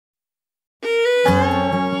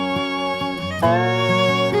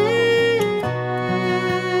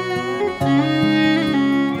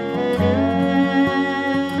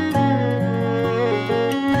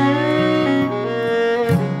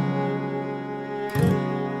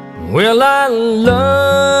Well, I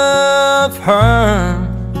love her,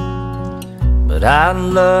 but I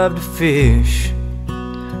love to fish.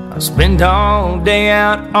 I spend all day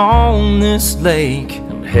out on this lake,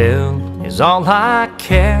 and hell is all I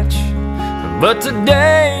catch. But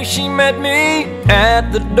today she met me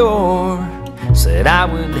at the door, said I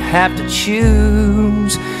would have to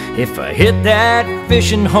choose. If I hit that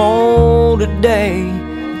fishing hole today,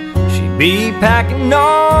 she'd be packing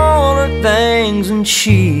all her things and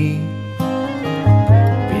she'd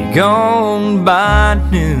be gone by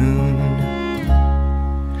noon.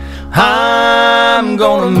 I'm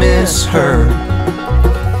gonna miss her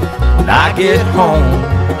when I get home.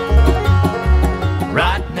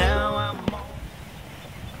 Right now I'm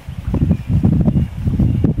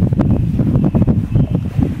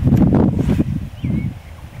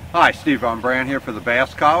Hi, Steve Von Brandt here for the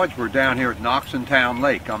Bass College. We're down here at Knoxontown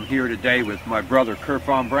Lake. I'm here today with my brother Kurt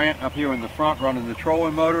Von Brandt up here in the front running the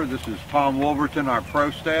trolling motor. This is Tom Wolverton, our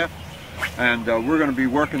pro staff, and we're going to be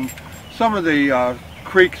working some of the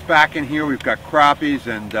creeks back in here. We've got crappies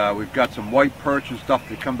and we've got some white perch and stuff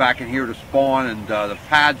that come back in here to spawn, and the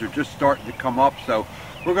pads are just starting to come up, so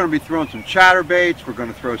we're going to be throwing some chatterbaits. We're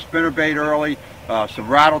going to throw spinnerbait early, some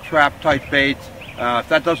rattle trap type baits. If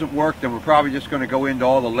that doesn't work, then we're probably just going to go into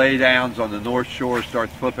all the laydowns on the North Shore,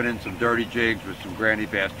 start flipping in some dirty jigs with some Granny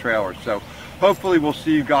Bass trailers. So hopefully we'll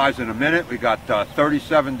see you guys in a minute. We got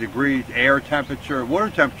 37-degree air temperature.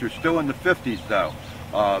 Water temperature still in the 50s though,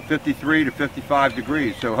 53 to 55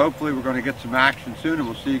 degrees. So hopefully we're going to get some action soon, and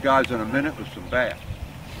we'll see you guys in a minute with some bass.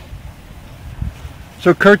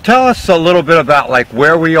 So Kurt, tell us a little bit about like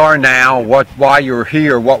where we are now, why you're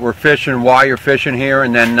here, what we're fishing, why you're fishing here,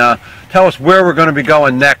 and then tell us where we're going to be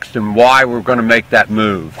going next and why we're going to make that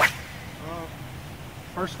move.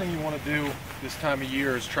 First thing you want to do this time of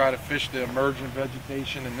year is try to fish the emergent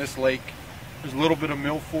vegetation in this lake. There's a little bit of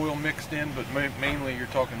milfoil mixed in, but mainly you're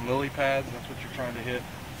talking lily pads. That's what you're trying to hit.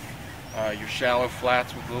 Your shallow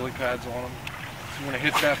flats with lily pads on them. You want to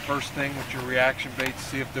hit that first thing with your reaction baits,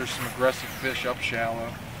 see if there's some aggressive fish up shallow.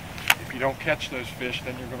 If you don't catch those fish,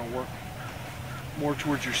 then you're going to work more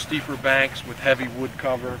towards your steeper banks with heavy wood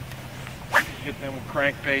cover. Hit them with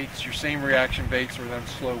crankbaits. Your same reaction baits are then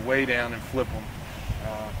slow way down and flip them.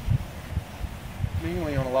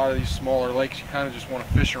 Mainly on a lot of these smaller lakes, you kind of just want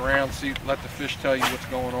to fish around, let the fish tell you what's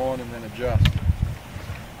going on, and then adjust.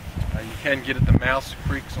 You can get at the mouse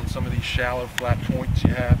creeks on some of these shallow flat points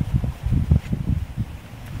you have.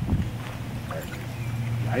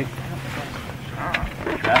 Right?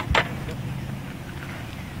 Yeah.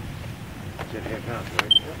 Here it comes,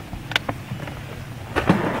 right?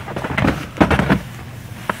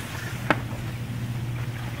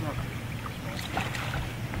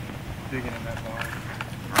 Digging in that line.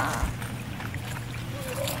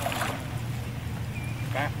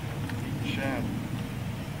 Back, eating shad.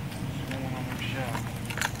 Swollen on them shad.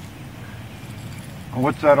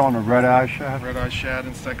 What's that on the red eye shad? Red eye shad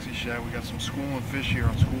and sexy shad. We got some schooling fish here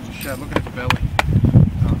on schools of shad. Look at its belly.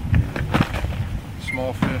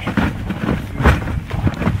 Small fish.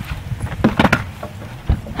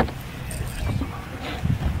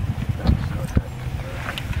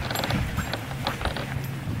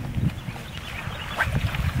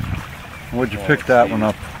 What'd you pick that one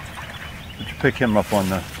up? What'd you pick him up on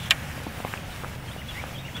the?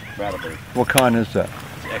 Rattlebird. What kind is that?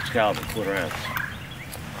 It's Excalibur, quarter ounce.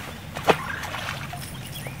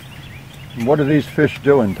 And what are these fish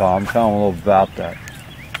doing, Tom? Tell them a little about that.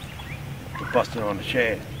 We're busting on the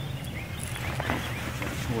shad.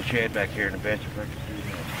 Full shad back here in the bench.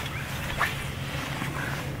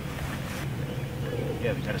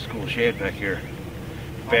 Yeah, we got a school shad back here.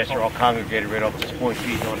 The bass are all congregated right off this point,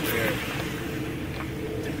 feeding on the shad.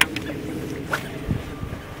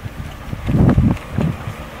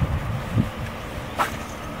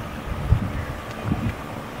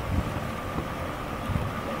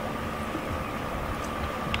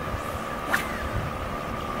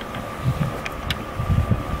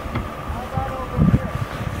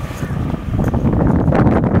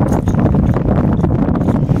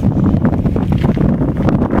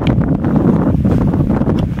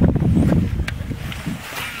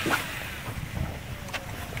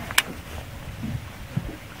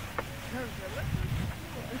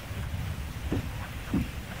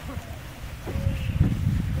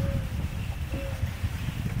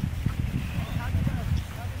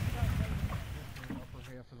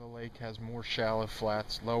 Lake has more shallow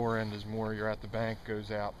flats. Lower end is more you're at the bank,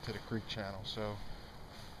 goes out to the creek channel. So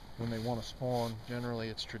when they want to spawn, generally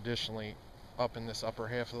it's traditionally up in this upper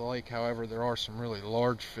half of the lake. However, there are some really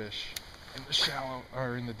large fish in the shallow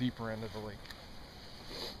or in the deeper end of the lake.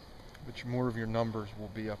 but more of your numbers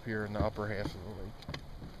will be up here in the upper half of the lake.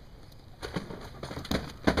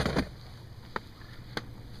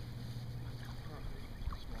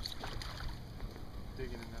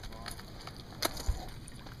 Digging in that bottom.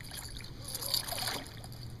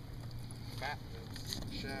 Fat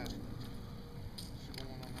though, shad. See the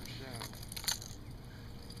one on that shad.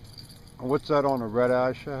 What's that on a red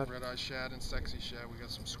eye shad? Red eye shad and sexy shad. We got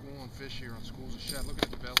some schooling fish here on schools of shad. Look at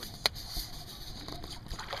the belly.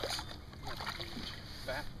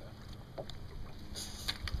 Fat though.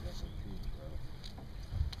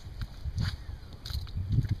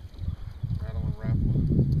 Rattle and rapple.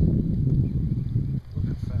 Look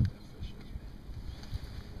how fat that fish is.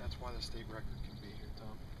 That's why the state record can be here,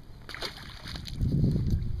 Tom.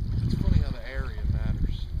 It's funny how the area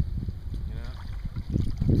matters. You know?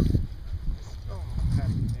 Oh,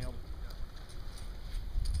 Patty nailed it.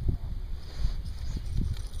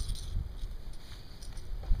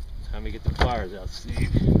 Time to get the pliers out, Steve.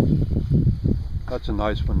 That's a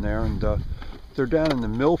nice one there, and they're down in the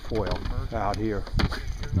milfoil out here.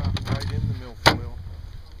 You're not right in the milfoil.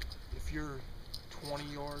 If you're 20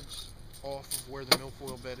 yards off of where the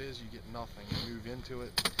milfoil bed is, you get nothing. You move into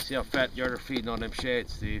it. See how fat y'all are feeding on them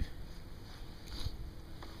shads, Steve?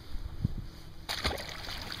 That's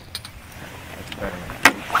better.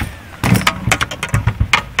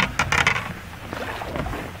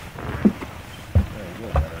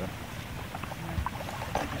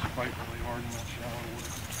 Just fight really hard in that shallow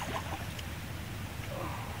water.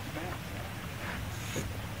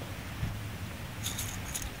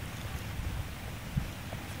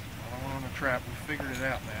 One on the trap, we figured it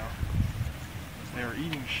out now. They are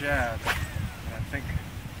eating shad, and I think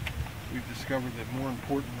we've discovered that more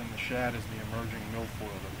important than the shad is the emerging milfoil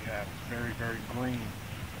that we have. It's very, very green.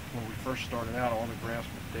 When we first started out, all the grass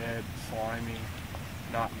was dead, slimy,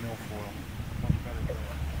 not milfoil. Much better grass.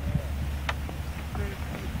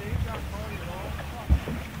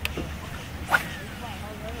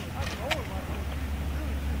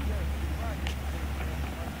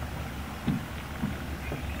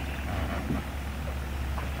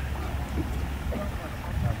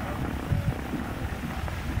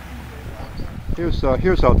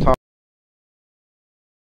 Here's how Tom